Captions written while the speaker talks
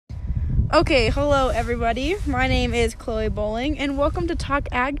Okay, hello everybody. My name is Chloe Bowling, and welcome to Talk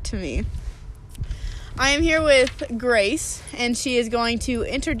Ag to Me. I am here with Grace, and she is going to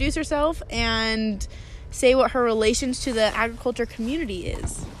introduce herself and say what her relations to the agriculture community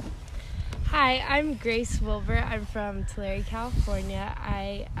is. Hi, I'm Grace Wilbur. I'm from Tulare, California.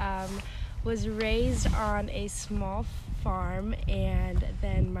 I was raised on a small farm, and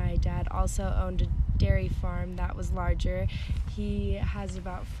then my dad also owned a dairy farm that was larger. He has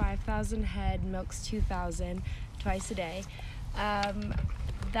about 5,000 head, milks 2,000 twice a day.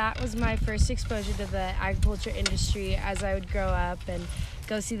 That was my first exposure to the agriculture industry as I would grow up and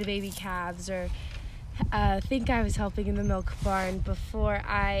go see the baby calves or think I was helping in the milk barn before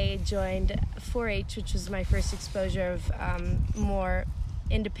I joined 4-H, which was my first exposure of more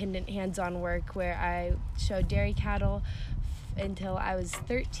independent hands-on work where I showed dairy cattle until I was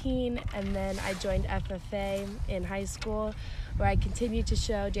 13, and then I joined FFA in high school where I continued to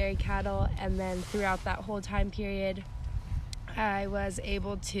show dairy cattle, and then throughout that whole time period I was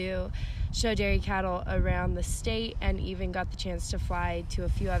able to show dairy cattle around the state and even got the chance to fly to a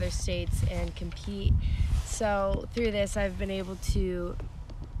few other states and compete. So through this I've been able to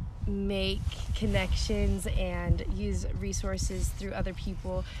make connections and use resources through other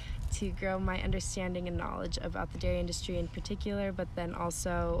people to grow my understanding and knowledge about the dairy industry in particular, but then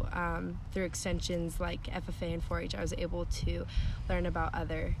also through extensions like FFA and 4-H, I was able to learn about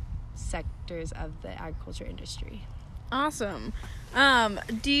other sectors of the agriculture industry. Awesome.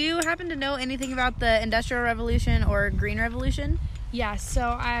 Do you happen to know anything about the Industrial Revolution or Green Revolution? Yeah, so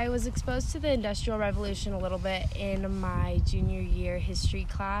I was exposed to the Industrial Revolution a little bit in my junior year history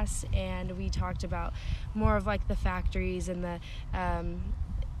class, and we talked about more of like the factories and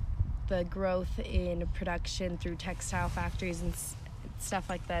the growth in production through textile factories and stuff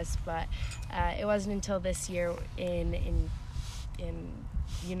like this. But it wasn't until this year in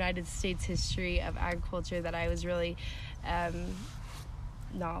United States history of agriculture that I was really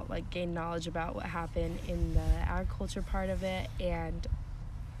gain knowledge about what happened in the agriculture part of it, and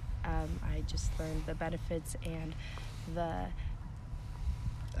I just learned the benefits and the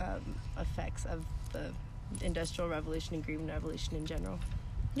effects of the Industrial Revolution and Green Revolution in general.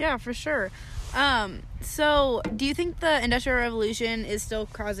 Yeah, for sure. So do you think the Industrial Revolution is still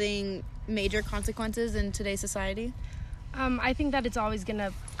causing major consequences in today's society? I think that it's always going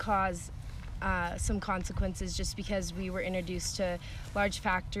to cause some consequences just because we were introduced to large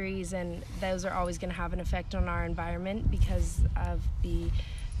factories, and those are always going to have an effect on our environment because of the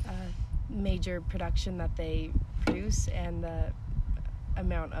major production that they produce and the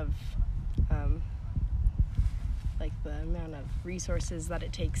amount of resources that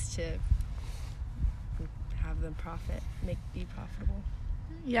it takes to have them be profitable.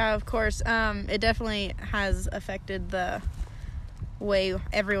 Yeah, of course. It definitely has affected the way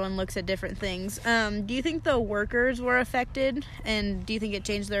everyone looks at different things. Do you think the workers were affected, and do you think it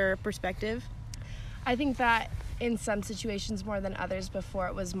changed their perspective? I think that in some situations more than others before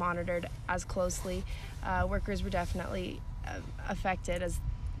it was monitored as closely. Workers were definitely affected, as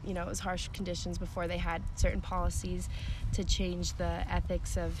you know, it was harsh conditions before they had certain policies to change the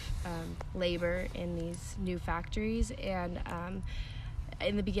ethics of labor in these new factories, and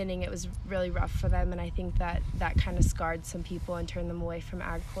in the beginning it was really rough for them, and I think that kind of scarred some people and turned them away from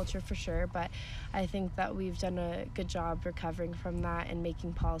agriculture for sure. But I think that we've done a good job recovering from that and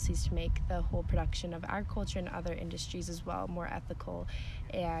making policies to make the whole production of agriculture and other industries as well more ethical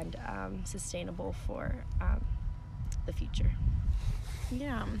and sustainable for the future.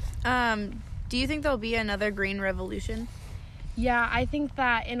 Yeah. Do you think there'll be another green revolution? Yeah, I think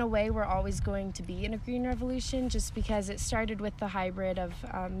that in a way we're always going to be in a green revolution just because it started with the hybrid of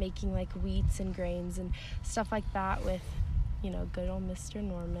making like wheats and grains and stuff like that with, good old Mr.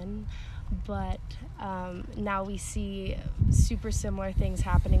 Norman. But now we see super similar things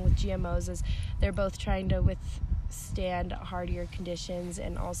happening with GMOs as they're both trying to withstand hardier conditions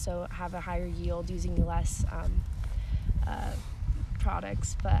and also have a higher yield using less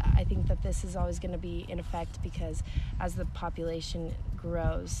products. But I think that this is always going to be in effect because as the population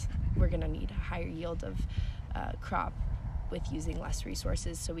grows, we're going to need a higher yield of crop with using less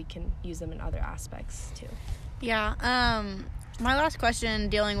resources so we can use them in other aspects too. Yeah. My last question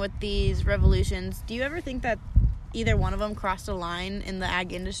dealing with these revolutions, do you ever think that either one of them crossed a line in the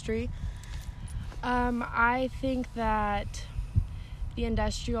ag industry? I think that the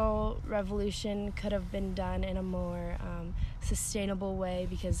Industrial Revolution could have been done in a more sustainable way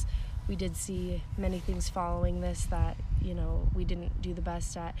because we did see many things following this that, we didn't do the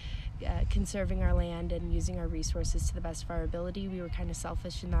best at conserving our land and using our resources to the best of our ability. We were kind of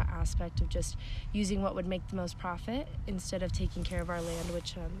selfish in that aspect of just using what would make the most profit instead of taking care of our land,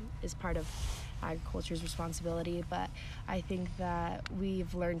 which is part of agriculture's responsibility. But I think that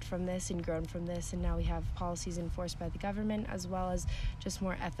we've learned from this and grown from this, and now we have policies enforced by the government as well as just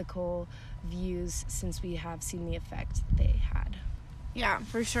more ethical views since we have seen the effect they had. Yeah,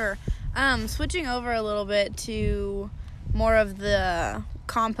 for sure. Switching over a little bit to more of the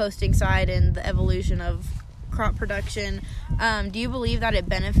composting side and the evolution of crop production, do you believe that it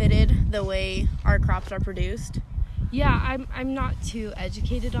benefited the way our crops are produced? Yeah, I'm not too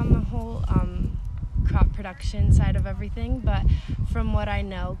educated on the whole crop production side of everything, but from what I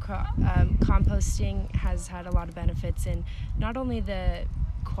know, composting has had a lot of benefits in not only the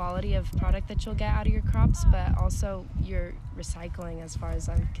quality of product that you'll get out of your crops, but also your recycling, as far as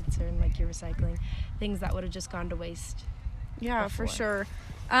I'm concerned. Like, you're recycling things that would have just gone to waste. Yeah, before. for sure.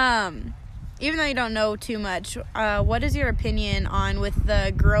 Even though you don't know too much, what is your opinion on with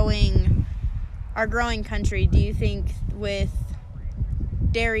our growing country? Do you think with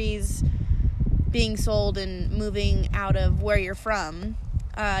dairies being sold and moving out of where you're from,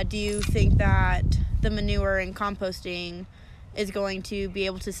 do you think that the manure and composting is going to be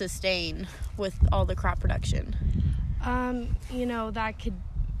able to sustain with all the crop production? That could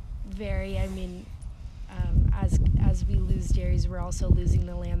vary. I mean, as we lose dairies, we're also losing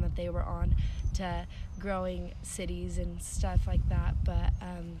the land that they were on to growing cities and stuff like that. But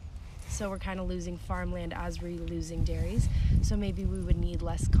so we're kind of losing farmland as we're losing dairies. So maybe we would need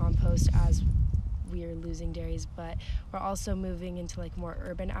less compost as we are losing dairies, but we're also moving into like more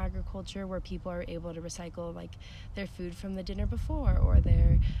urban agriculture where people are able to recycle like their food from the dinner before, or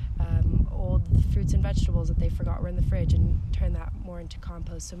their old fruits and vegetables that they forgot were in the fridge, and turn that more into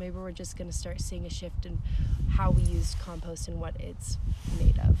compost. So maybe we're just going to start seeing a shift in how we use compost and what it's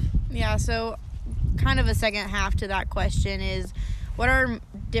made of. Yeah, so kind of a second half to that question is, what are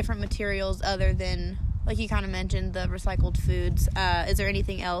different materials other than, like you kind of mentioned, the recycled foods? Is there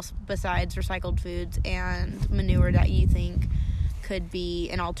anything else besides recycled foods and manure that you think could be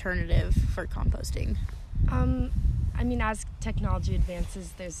an alternative for composting? As technology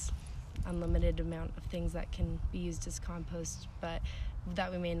advances, there's unlimited amount of things that can be used as compost, but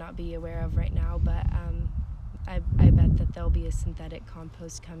that we may not be aware of right now. But I bet that there'll be a synthetic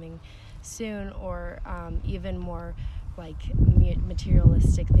compost coming soon, or even more like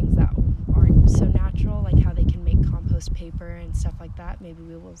materialistic things that aren't so natural, like how they can make compost paper and stuff like that. Maybe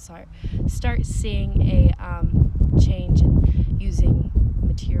we will start seeing a change in using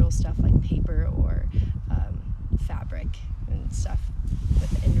material stuff like paper or fabric and stuff,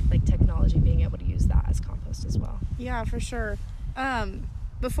 and like technology being able to use that as compost as well. Yeah, for sure.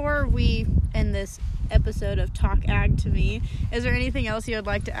 Before we end this episode of Talk Ag to Me, is there anything else you would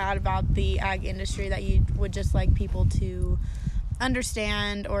like to add about the ag industry that you would just like people to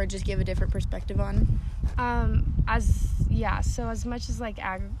understand or just give a different perspective on? So as much as like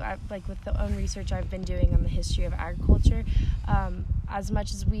with the own research I've been doing on the history of agriculture, as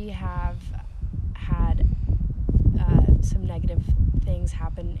much as we have had some negative things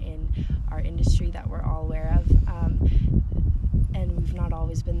happen in our industry that we're all aware of, and we've not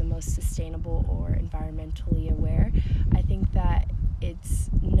always been the most sustainable or environmentally aware, I think that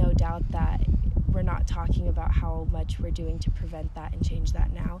it's no doubt that we're not talking about how much we're doing to prevent that and change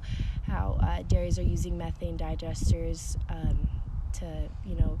that now. How dairies are using methane digesters to,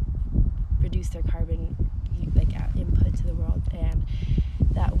 reduce their carbon input to the world, and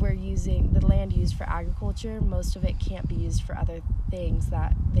that we're using the land used for agriculture, most of it can't be used for other things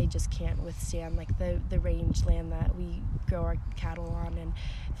that they just can't withstand, like the range land that we grow our cattle on and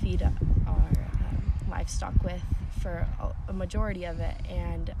feed our livestock with for a majority of it.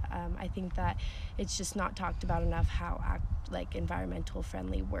 And I think that it's just not talked about enough how environmental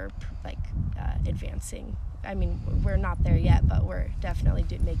friendly we're advancing. I mean, we're not there yet, but we're definitely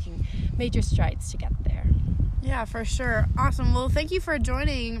making major strides to get there. Yeah, for sure. Awesome. Well, thank you for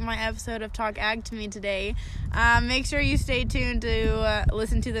joining my episode of Talk Ag to Me today. Make sure you stay tuned to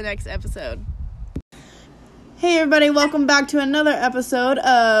listen to the next episode. Hey everybody, welcome back to another episode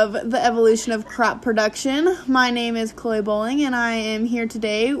of The Evolution of Crop Production. My name is Chloe Bowling, and I am here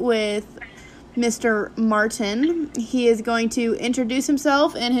today with Mr. Martin. He is going to introduce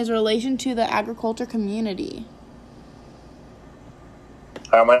himself and his relation to the agriculture community.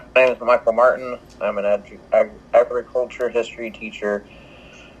 Hi, my name is Michael Martin. I'm an agriculture history teacher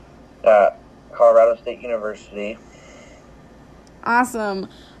at Colorado State University. Awesome.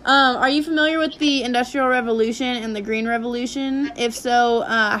 Are you familiar with the Industrial Revolution and the Green Revolution? If so,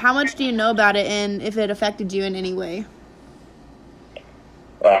 how much do you know about it and if it affected you in any way?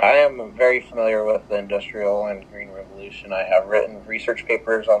 I am very familiar with the Industrial and Green Revolution. I have written research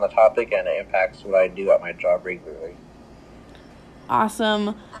papers on the topic, and it impacts what I do at my job regularly.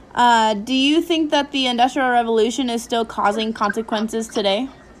 Awesome. Do you think that the Industrial Revolution is still causing consequences today?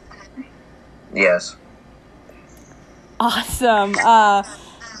 Yes. Awesome.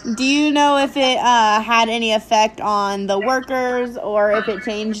 Do you know if it had any effect on the workers or if it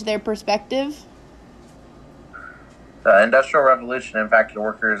changed their perspective? The Industrial Revolution impacted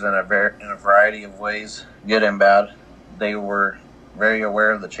workers in a variety of ways, good and bad. They were very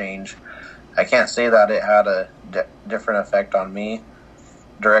aware of the change. I can't say that it had a different effect on me,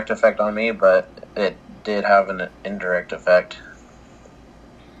 direct effect on me, but it did have an indirect effect.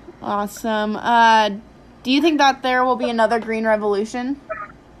 Awesome. Do you think that there will be another Green Revolution?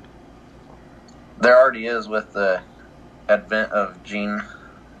 There already is with the advent of gene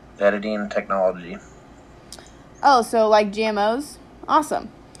editing technology. Oh, so like GMOs? Awesome.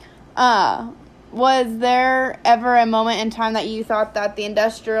 Was there ever a moment in time that you thought that the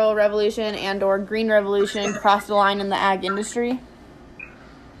Industrial Revolution and or Green Revolution crossed the line in the ag industry?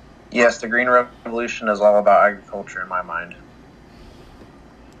 Yes, the Green Revolution is all about agriculture in my mind.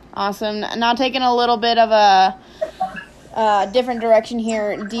 Awesome. Now taking a little bit of a different direction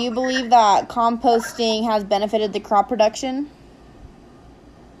here, do you believe that composting has benefited the crop production?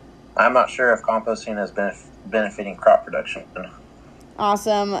 I'm not sure if composting is benefiting crop production.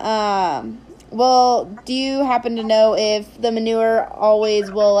 Awesome. Well, do you happen to know if the manure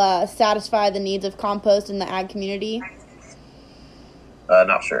always will satisfy the needs of compost in the ag community?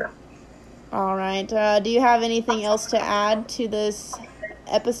 Not sure. All right. Do you have anything else to add to this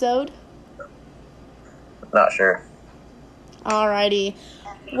episode? Not sure. All righty.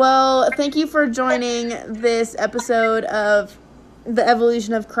 Well, thank you for joining this episode of the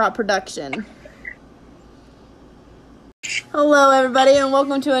evolution of crop production. Hello, everybody, and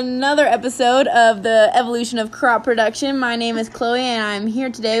welcome to another episode of the evolution of crop production. My name is Chloe, and I'm here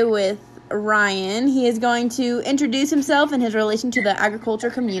today with Ryan. He is going to introduce himself and his relation to the agriculture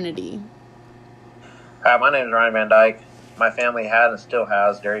community. Hi, my name is Ryan Van Dyke. My family had and still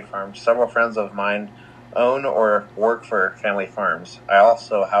has dairy farms. Several friends of mine own or work for family farms. I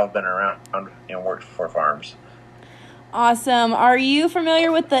also have been around and worked for farms. Awesome. Are you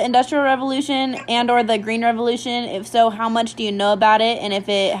familiar with the Industrial Revolution and or the Green Revolution? If so, how much do you know about it and if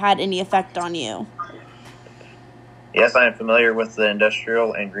it had any effect on you? Yes, I am familiar with the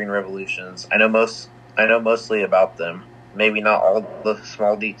Industrial and Green Revolutions. I know mostly about them. Maybe not all the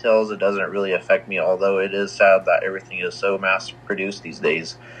small details. It doesn't really affect me, although it is sad that everything is so mass-produced these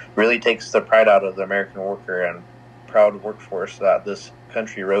days. It really takes the pride out of the American worker and proud workforce that this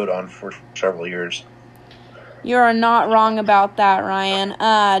country rode on for several years. You are not wrong about that,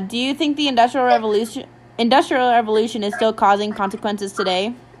 Ryan. Do you think the Industrial Revolution is still causing consequences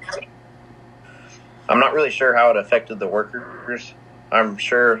today? I'm not really sure how it affected the workers. I'm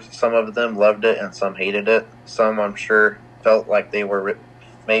sure some of them loved it and some hated it. Some, I'm sure, felt like they were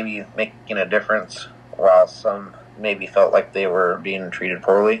maybe making a difference, while some maybe felt like they were being treated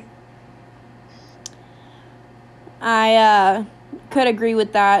poorly. I could agree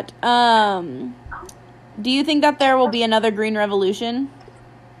with that. Do you think that there will be another Green Revolution?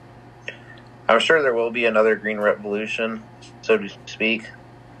 I'm sure there will be another Green Revolution, so to speak.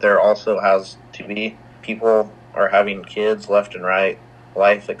 There also has to be. People are having kids left and right.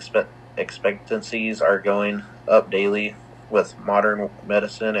 Life expectancies are going up daily with modern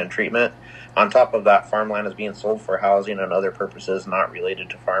medicine and treatment. On top of that, farmland is being sold for housing and other purposes not related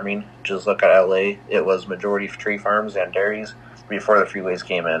to farming. Just look at LA. It was majority tree farms and dairies before the freeways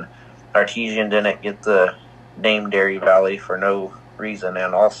came in. Artesian didn't get the name Dairy Valley for no reason,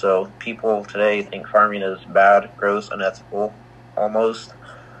 and also people today think farming is bad, gross, unethical,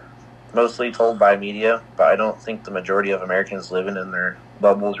 mostly told by media, but I don't think the majority of Americans living in their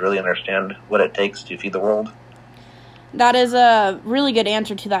bubbles really understand what it takes to feed the world. That is a really good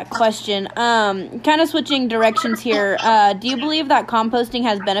answer to that question. Kind of switching directions here, do you believe that composting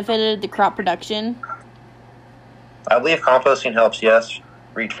has benefited the crop production? I believe composting helps, yes,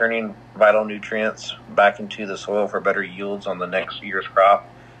 returning vital nutrients back into the soil for better yields on the next year's crop.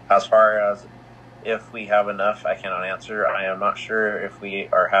 As far as if we have enough, I cannot answer. I am not sure if we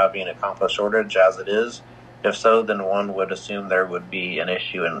are having a compost shortage as it is. If so, then one would assume there would be an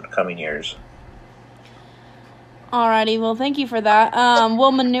issue in coming years. Alrighty, well, thank you for that.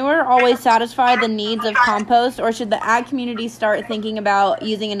 Will manure always satisfy the needs of compost, or should the ag community start thinking about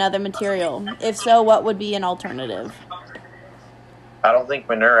using another material? If so, what would be an alternative? I don't think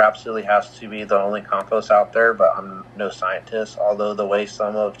manure absolutely has to be the only compost out there, but I'm no scientist. Although the way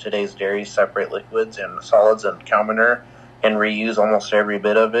some of today's dairies separate liquids and solids and cow manure and reuse almost every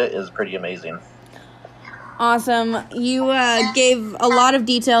bit of it is pretty amazing. Awesome. You gave a lot of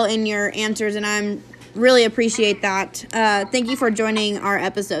detail in your answers, and I really appreciate that. Thank you for joining our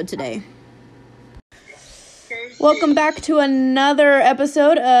episode today. Welcome back to another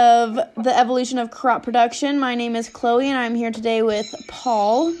episode of The Evolution of Crop Production. My name is Chloe, and I'm here today with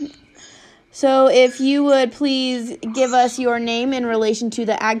Paul. So if you would please give us your name in relation to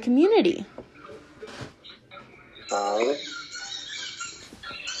the ag community. Are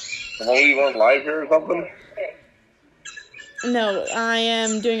you on live here or something? No, I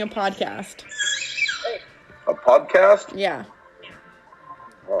am doing a podcast. A podcast? Yeah.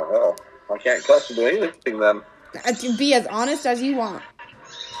 Oh, hell. I can't cuss to do anything then. Be as honest as you want.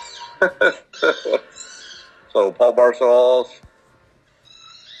 So, Paul Barcelos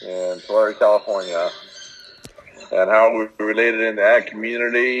in Tulare, California. And how we related in the ag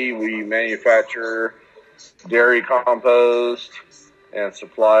community, we manufacture dairy compost and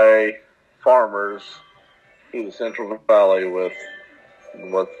supply farmers through the Central Valley with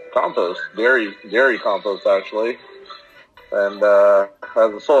compost, dairy compost actually, and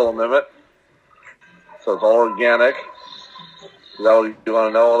has a soil amendment. So it's all organic. Is that what you want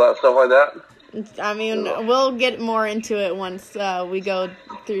to know, all that stuff like that? I mean, we'll get more into it once we go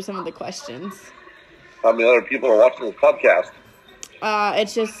through some of the questions. How many other people are watching this podcast?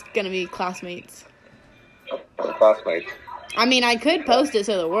 It's just going to be classmates. Classmates. I mean, I could post it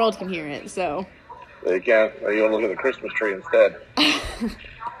so the world can hear it, so. They can't. Or you want to look at the Christmas tree instead.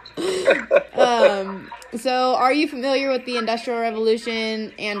 So are you familiar with the Industrial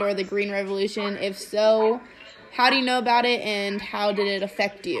Revolution and or the Green Revolution? If so, how do you know about it and how did it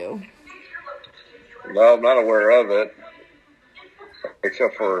affect you? No, I'm not aware of it,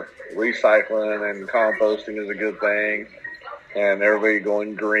 except for recycling and composting is a good thing, and everybody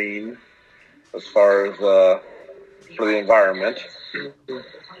going green as far as for the environment.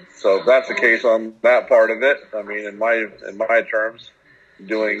 So if that's the case on that part of it, I mean, in my terms,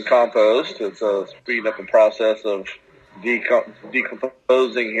 doing compost, it's speeding up the process of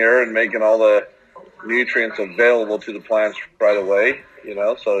decomposing here and making all the nutrients available to the plants right away,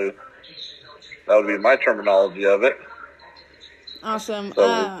 so that would be my terminology of it. Awesome.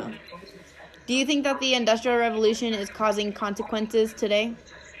 So, do you think that the Industrial Revolution is causing consequences today?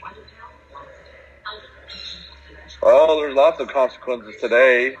 Oh, there's lots of consequences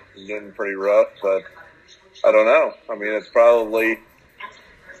today. It's getting pretty rough, but I don't know. I mean, it's probably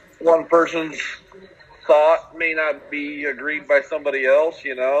one person's thought may not be agreed by somebody else,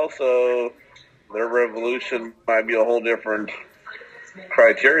 so their revolution might be a whole different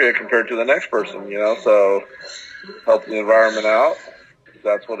criteria compared to the next person, so helping the environment out,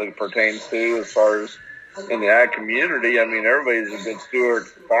 that's what it pertains to as far as in the ag community. I mean, everybody's a good steward.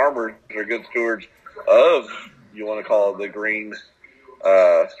 Farmers are good stewards of, you want to call it the green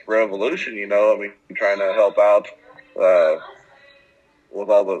revolution, I mean, trying to help out with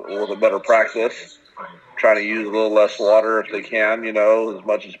a better practice, trying to use a little less water if they can, as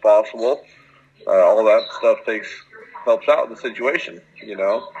much as possible. All that stuff helps out in the situation,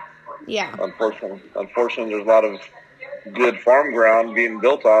 Yeah. Unfortunately, there's a lot of good farm ground being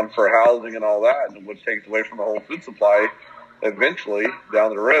built on for housing and all that, which takes away from the whole food supply eventually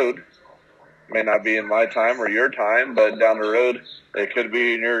down the road. May not be in my time or your time, but down the road, it could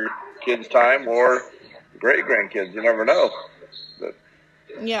be in your kids' time or great-grandkids. You never know. But,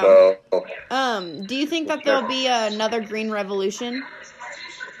 Yeah. So, do you think that there'll be another green revolution?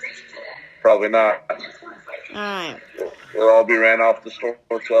 probably not. All right. It'll all be ran off the store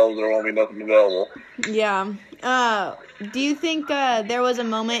shelves. There won't be nothing available. Yeah. Do you think there was a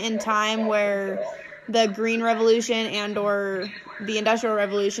moment in time where the Green Revolution and or the Industrial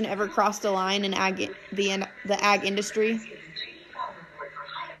Revolution ever crossed a line in the ag industry?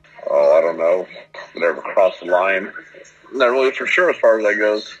 Oh, I don't know. Never crossed the line. Not really for sure as far as that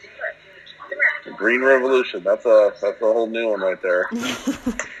goes. The Green Revolution. That's a whole new one right there.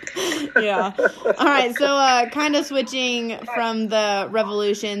 Yeah. All right. So, kind of switching from the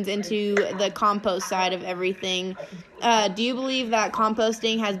revolutions into the compost side of everything. Do you believe that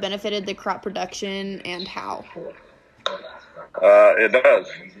composting has benefited the crop production, and how? It does,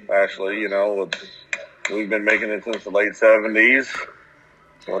 actually. We've been making it since the late 70s.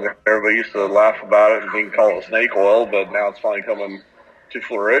 When everybody used to laugh about it and being called snake oil, but now it's finally coming to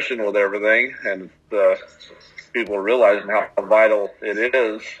fruition with everything, and people are realizing how vital it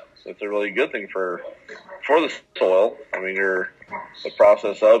is. It's a really good thing for the soil. I mean, the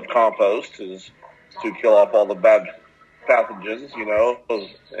process of compost is to kill off all the bad pathogens,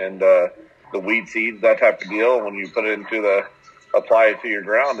 and the weed seeds, that type of deal. When you put it apply it to your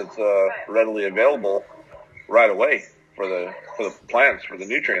ground, it's readily available right away for the plants, for the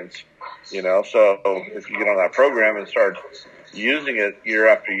nutrients. So if you get on that program and start using it year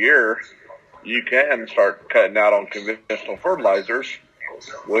after year, you can start cutting out on conventional fertilizers,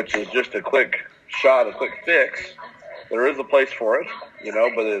 which is just a quick shot, a quick fix. There is a place for it,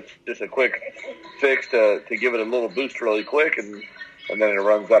 but it's just a quick fix to give it a little boost really quick, and then it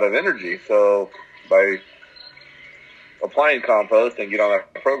runs out of energy. So by applying compost and get on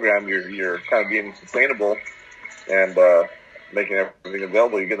that program, you're kind of being sustainable and making everything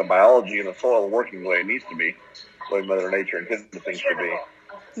available. You get the biology in the soil working the way it needs to be, the way Mother Nature intended things to be.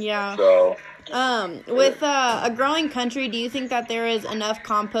 Yeah. So, with a growing country, do you think that there is enough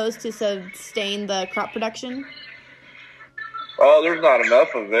compost to sustain the crop production? Oh, there's not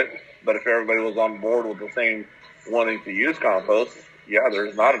enough of it, but if everybody was on board with the same wanting to use compost, yeah,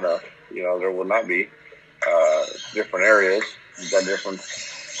 there's not enough. There will not be different areas, you've got different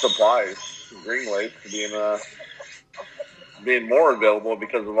supplies, green waste being more available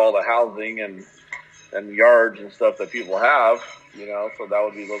because of all the housing and yards and stuff that people have, so that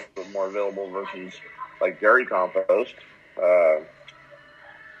would be a little bit more available versus like dairy compost. So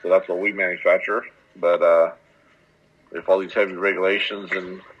that's what we manufacture. But if all these heavy regulations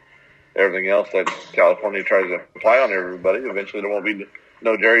and everything else that California tries to apply on everybody, eventually there won't be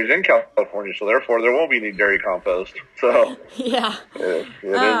no dairies in California, so therefore there won't be any dairy compost. So yeah, it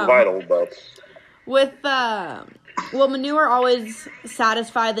is vital. But with will manure always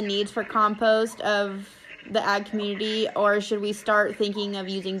satisfy the needs for compost of the ag community, or should we start thinking of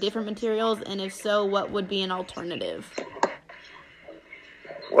using different materials? And if so, what would be an alternative?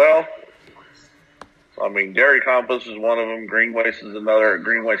 Well, dairy compost is one of them. Green waste is another.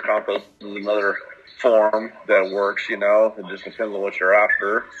 Green waste compost is another form that works. It just depends on what you're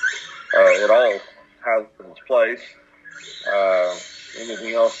after. It all has its place.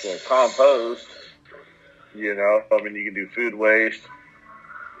 Anything else to compost, you can do food waste,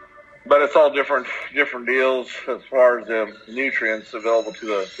 but it's all different deals as far as the nutrients available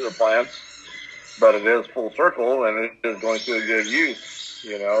to the plants. But it is full circle, and it is going through a good use.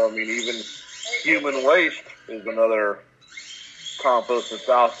 Even human waste is another compost that's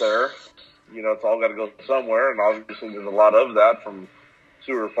out there. It's all got to go somewhere, and obviously there's a lot of that from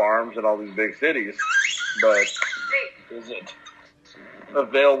sewer farms and all these big cities. But is it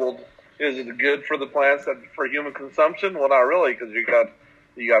available? Is it good for the plants for human consumption? Well, not really, because you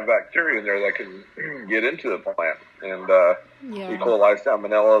got bacteria in there that can get into the plant, and E. coli,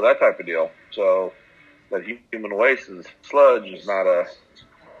 salmonella, that type of deal. So that human waste is sludge is not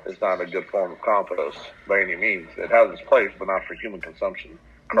a good form of compost by any means. It has its place, but not for human consumption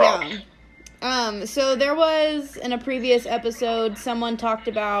crops. Yeah. So there was, in a previous episode, someone talked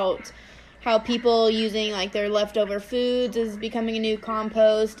about how people using like their leftover foods is becoming a new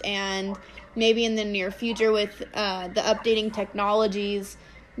compost, and maybe in the near future with the updating technologies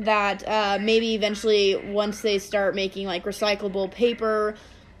that maybe eventually once they start making like recyclable paper,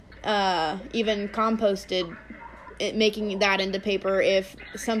 even composted, making that into paper, if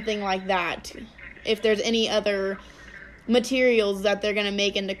something like that, if there's any other materials that they're going to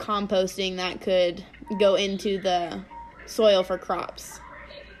make into composting that could go into the soil for crops.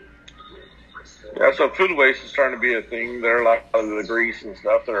 Yeah, so food waste is starting to be a thing. There are a lot of the grease and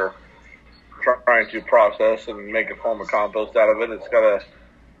stuff that are trying to process and make a form of compost out of it. It's got to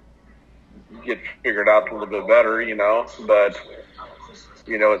get figured out a little bit better, but,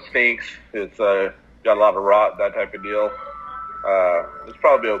 it stinks. It's got a lot of rot, that type of deal. It's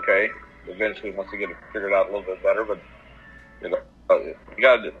probably okay eventually once you get it figured out a little bit better, but, you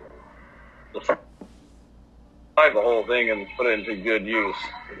got to decide the whole thing and put it into good use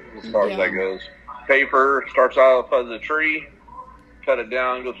as far as that goes. Paper starts out as a tree, cut it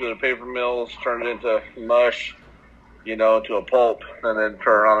down, go through the paper mills, turn it into mush, into a pulp, and then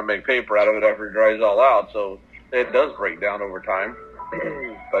turn around and make paper out of it after it dries all out. So it does break down over time,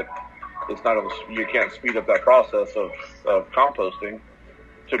 but it's not. You can't speed up that process of composting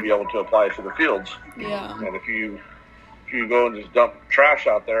to be able to apply it to the fields. Yeah. And if you go and just dump trash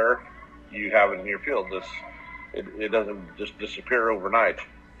out there, you have it in your field. It doesn't just disappear overnight.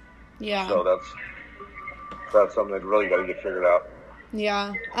 Yeah. So that's something that really got to get figured out.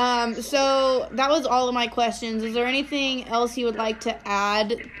 Yeah. So that was all of my questions. Is there anything else you would like to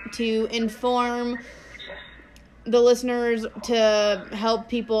add to inform the listeners, to help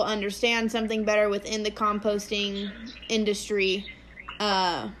people understand something better within the composting industry?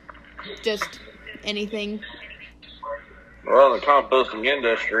 Just anything? Well, the composting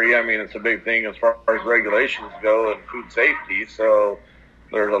industry, I mean, it's a big thing as far as regulations go and food safety. So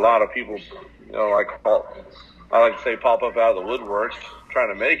there's a lot of people, I like to say pop up out of the woodworks trying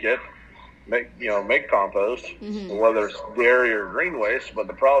to make compost, whether it's dairy or green waste. But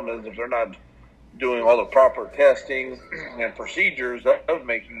the problem is if they're not doing all the proper testing and procedures of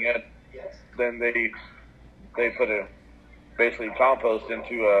making it, then they put basically compost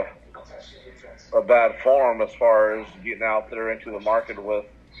into a bad form as far as getting out there into the market with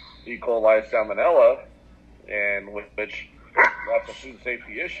E. coli, salmonella, and which that's a food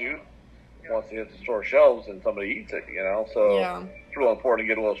safety issue once it hits the store shelves and somebody eats it, So it's real important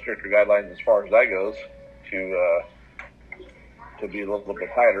to get a little stricter guidelines as far as that goes to be a little bit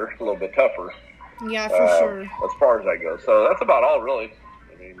tighter, a little bit tougher. Yeah, for sure. As far as that goes. So that's about all, really.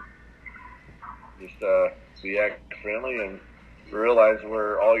 I mean, just be friendly and realize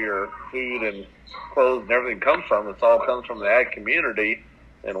where all your food and clothes and everything comes from. It all comes from the ag community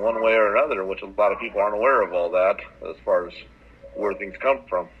in one way or another, which a lot of people aren't aware of all that as far as where things come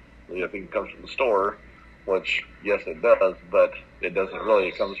from. I think it comes from the store, which, yes, it does, but it doesn't really.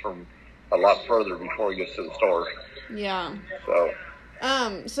 It comes from a lot further before it gets to the store. Yeah.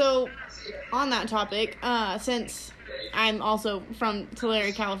 So on that topic, since I'm also from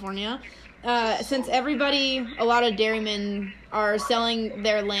Tulare, California, since a lot of dairymen are selling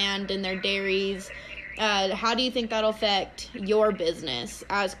their land and their dairies, how do you think that'll affect your business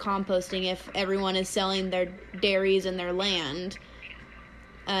as composting if everyone is selling their dairies and their land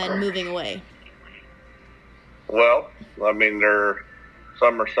and moving away? Well, I mean,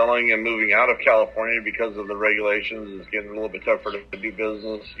 some are selling and moving out of California because of the regulations. It's getting a little bit tougher to do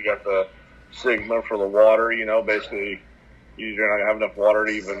business. You got the SGMA for the water, basically you're not going to have enough water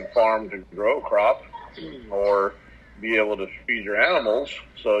to even farm to grow a crop or be able to feed your animals.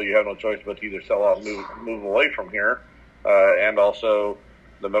 So you have no choice but to either sell out and move away from here. And also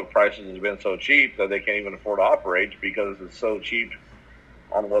the milk prices have been so cheap that they can't even afford to operate because it's so cheap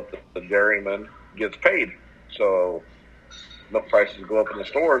on what the dairyman gets paid. So milk prices go up in the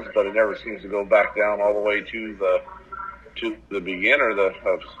stores, but it never seems to go back down all the way to the beginner,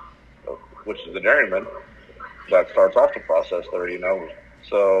 which is the dairyman that starts off the process there,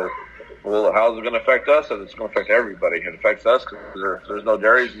 So, well, how's it going to affect us? And it's going to affect everybody. It affects us because there's no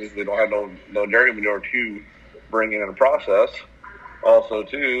dairies. We don't have no dairy manure to bring in and process. Also,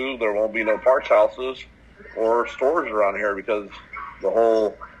 too, there won't be no parts houses or stores around here because the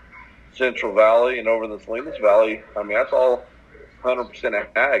whole Central Valley and over the Salinas Valley, I mean, that's all 100%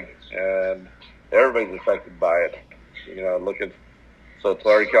 ag, and everybody's affected by it. Look at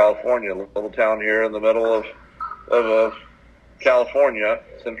Tulare, California, a little town here in the middle of California,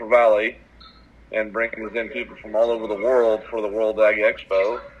 Central Valley, and brings in people from all over the world for the World Ag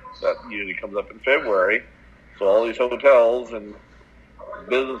Expo that usually comes up in February. So all these hotels and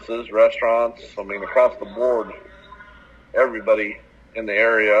businesses, restaurants, I mean, across the board, everybody in the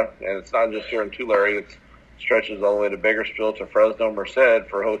area, and it's not just here in Tulare, it stretches all the way to Bakersfield, to Fresno, Merced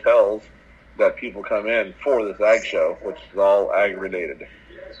for hotels that people come in for this ag show, which is all ag related.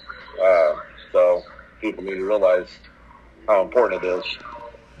 So people need to realize how important it is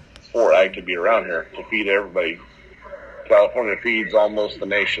for ag to be around here, to feed everybody. California feeds almost the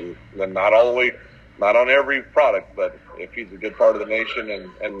nation, and not all the way, not on every product, but it feeds a good part of the nation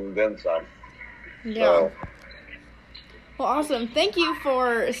and then some. Yeah. So, well, awesome. Thank you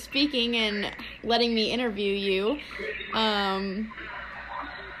for speaking and letting me interview you. I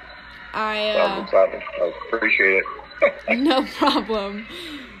appreciate it. No problem.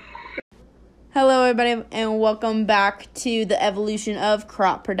 Hello, everybody, and welcome back to the evolution of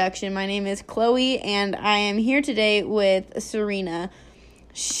crop production. My name is Chloe, and I am here today with Serena.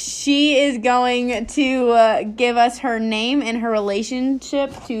 She is going to give us her name and her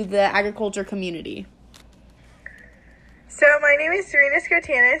relationship to the agriculture community. So my name is Serena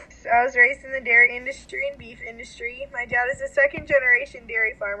Skotanis. I was raised in the dairy industry and beef industry. My dad is a second-generation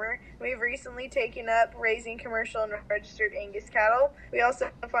dairy farmer. We've recently taken up raising commercial and registered Angus cattle. We also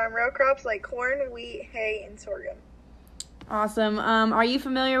farm row crops like corn, wheat, hay, and sorghum. Awesome. Are you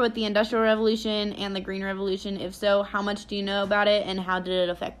familiar with the Industrial Revolution and the Green Revolution? If so, how much do you know about it, and how did it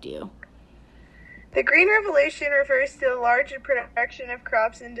affect you? The Green Revolution refers to the large production of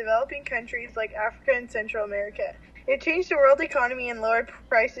crops in developing countries like Africa and Central America. It changed the world economy and lowered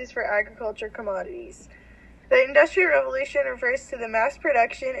prices for agriculture commodities. The Industrial Revolution refers to the mass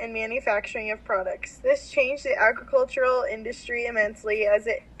production and manufacturing of products. This changed the agricultural industry immensely as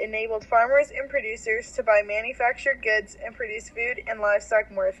it enabled farmers and producers to buy manufactured goods and produce food and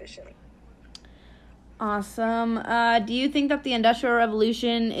livestock more efficiently. Awesome. Do you think that the Industrial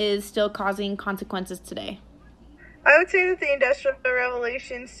Revolution is still causing consequences today? I would say that the Industrial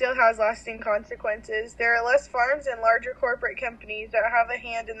Revolution still has lasting consequences. There are less farms and larger corporate companies that have a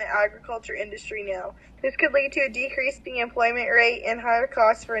hand in the agriculture industry now. This could lead to a decrease in the employment rate and higher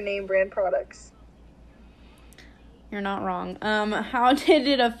costs for name brand products. You're not wrong. How did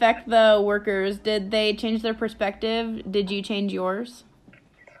it affect the workers? Did they change their perspective? Did you change yours?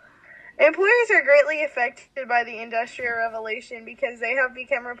 Employers are greatly affected by the Industrial Revolution because they have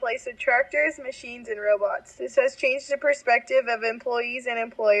become replaced with tractors, machines, and robots. This has changed the perspective of employees and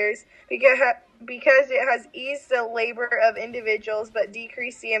employers because it has eased the labor of individuals but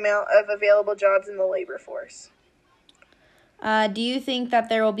decreased the amount of available jobs in the labor force. Do you think that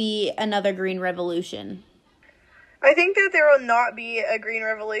there will be another green revolution? I think that there will not be a green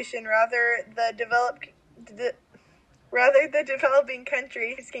revolution. Rather, the developing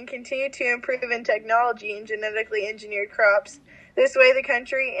countries can continue to improve in technology and genetically engineered crops. This way, the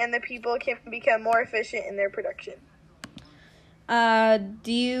country and the people can become more efficient in their production.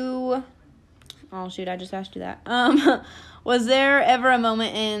 Oh, shoot, I just asked you that. Was there ever a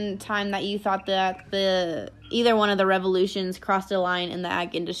moment in time that you thought that either one of the revolutions crossed a line in the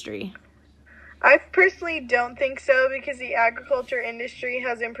ag industry? I personally don't think so because the agriculture industry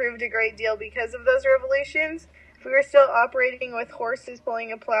has improved a great deal because of those revolutions. If we were still operating with horses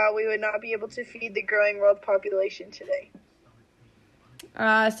pulling a plow, we would not be able to feed the growing world population today.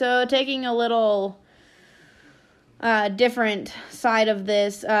 So taking a little different side of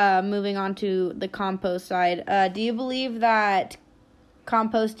this, moving on to the compost side, do you believe that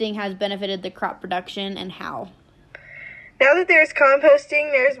composting has benefited the crop production, and how? Now that there's composting,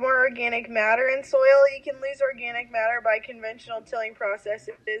 there's more organic matter in soil. You can lose organic matter by conventional tilling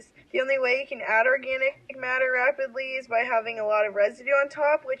processes. The only way you can add organic matter rapidly is by having a lot of residue on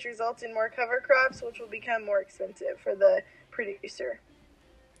top, which results in more cover crops, which will become more expensive for the producer.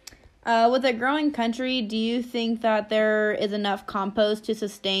 With a growing country, do you think that there is enough compost to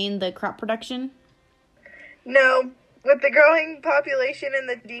sustain the crop production? No. With the growing population and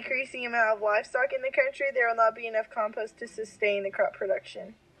the decreasing amount of livestock in the country, there will not be enough compost to sustain the crop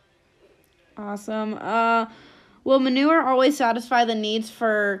production. Awesome. Will manure always satisfy the needs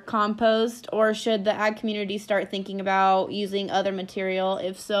for compost, or should the ag community start thinking about using other material?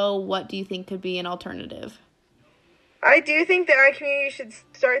 If so, what do you think could be an alternative? I do think the ag community should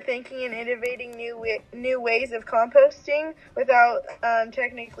start thinking and innovating new ways of composting without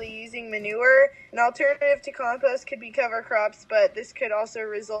technically using manure. An alternative to compost could be cover crops, but this could also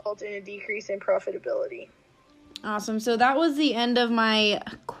result in a decrease in profitability. Awesome. So that was the end of my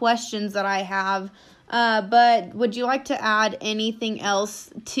questions that I have. But would you like to add anything else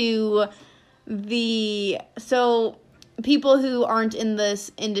to so people who aren't in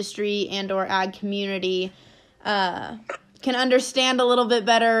this industry and or ag community can understand a little bit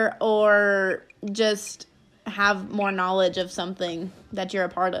better, or just have more knowledge of something that you're a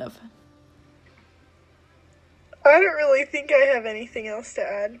part of? I don't really think I have anything else to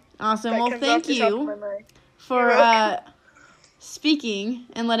add. Awesome. Well, thank you for speaking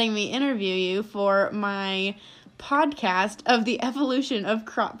and letting me interview you for my podcast of the evolution of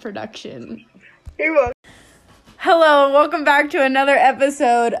crop production. You're welcome. Hello, and welcome back to another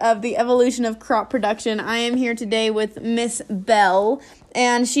episode of the evolution of crop production. I am here today with Miss Bell,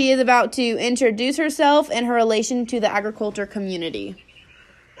 and she is about to introduce herself and her relation to the agriculture community.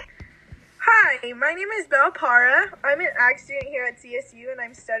 Hi, my name is Belle Para. I'm an ag student here at CSU, and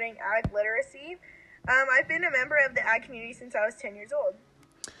I'm studying ag literacy. I've been a member of the ag community since I was 10 years old.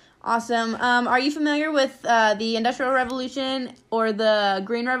 Awesome. Are you familiar with the Industrial Revolution or the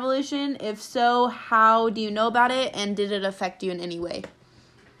Green Revolution? If so, how do you know about it, and did it affect you in any way?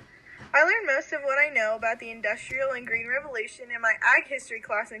 I learned most of what I know about the Industrial and Green Revolution in my ag history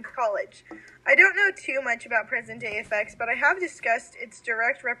class in college. I don't know too much about present-day effects, but I have discussed its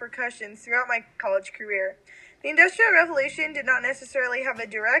direct repercussions throughout my college career. The Industrial Revolution did not necessarily have a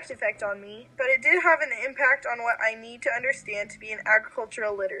direct effect on me, but it did have an impact on what I need to understand to be an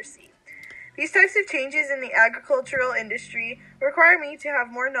agricultural literacy. These types of changes in the agricultural industry require me to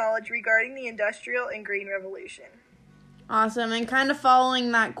have more knowledge regarding the Industrial and Green Revolution. Awesome. And kind of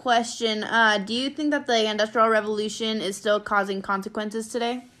following that question, do you think that the Industrial Revolution is still causing consequences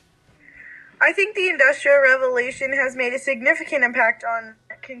today? I think the Industrial Revolution has made a significant impact on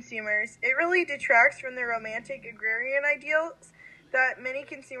consumers. It really detracts from the romantic agrarian ideals that many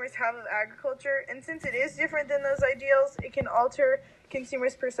consumers have of agriculture, and since it is different than those ideals, it can alter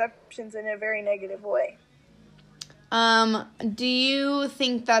consumers' perceptions in a very negative way. Do you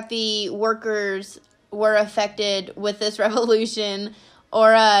think that the workers were affected with this revolution,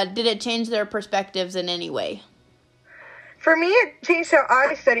 or did it change their perspectives in any way? For me, it changed how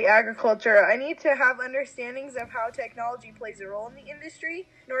I study agriculture. I need to have understandings of how technology plays a role in the industry.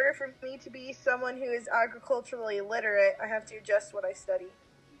 In order for me to be someone who is agriculturally literate, I have to adjust what I study.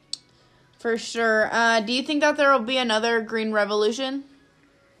 For sure. Do you think that there will be another green revolution?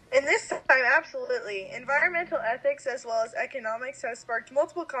 In this time, absolutely. Environmental ethics as well as economics have sparked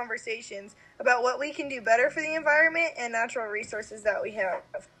multiple conversations about what we can do better for the environment and natural resources that we have.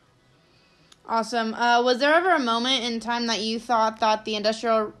 Awesome. Was there ever a moment in time that you thought that the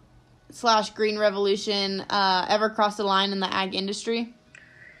industrial/green revolution ever crossed the line in the ag industry?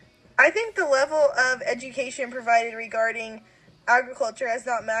 I think the level of education provided regarding agriculture has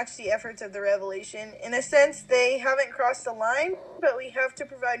not matched the efforts of the revolution. In a sense, they haven't crossed the line, but we have to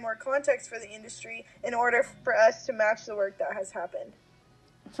provide more context for the industry in order for us to match the work that has happened.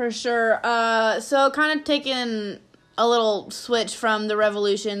 For sure. So kind of taking a little switch from the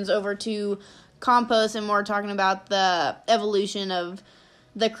revolutions over to compost and more talking about the evolution of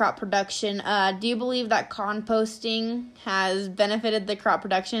the crop production. Do you believe that composting has benefited the crop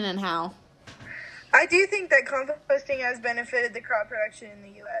production, and how? I do think that composting has benefited the crop production in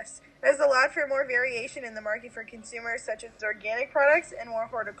the U.S. It has allowed for more variation in the market for consumers, such as organic products and more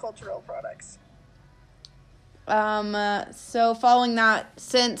horticultural products. So following that,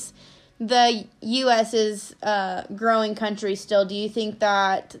 since the U.S. is a growing country still, do you think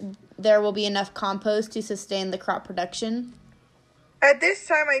that there will be enough compost to sustain the crop production? At this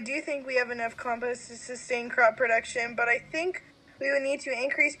time, I do think we have enough compost to sustain crop production, but I think we would need to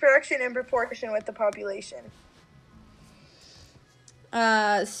increase production in proportion with the population.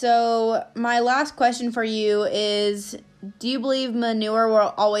 So my last question for you is, do you believe manure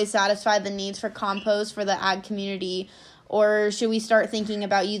will always satisfy the needs for compost for the ag community, or should we start thinking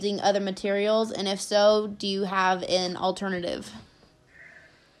about using other materials? And if so, do you have an alternative?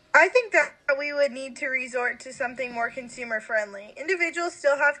 I think that we would need to resort to something more consumer-friendly. Individuals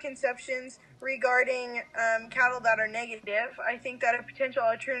still have conceptions regarding cattle that are negative. I think that a potential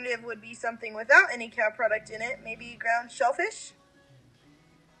alternative would be something without any cow product in it, maybe ground shellfish.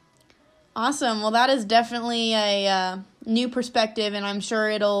 Awesome. Well, that is definitely a new perspective, and I'm sure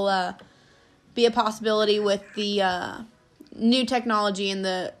it'll be a possibility with the new technology in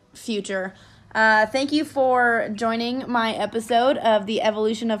the future. Thank you for joining my episode of the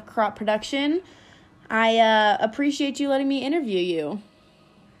evolution of crop production. I appreciate you letting me interview you.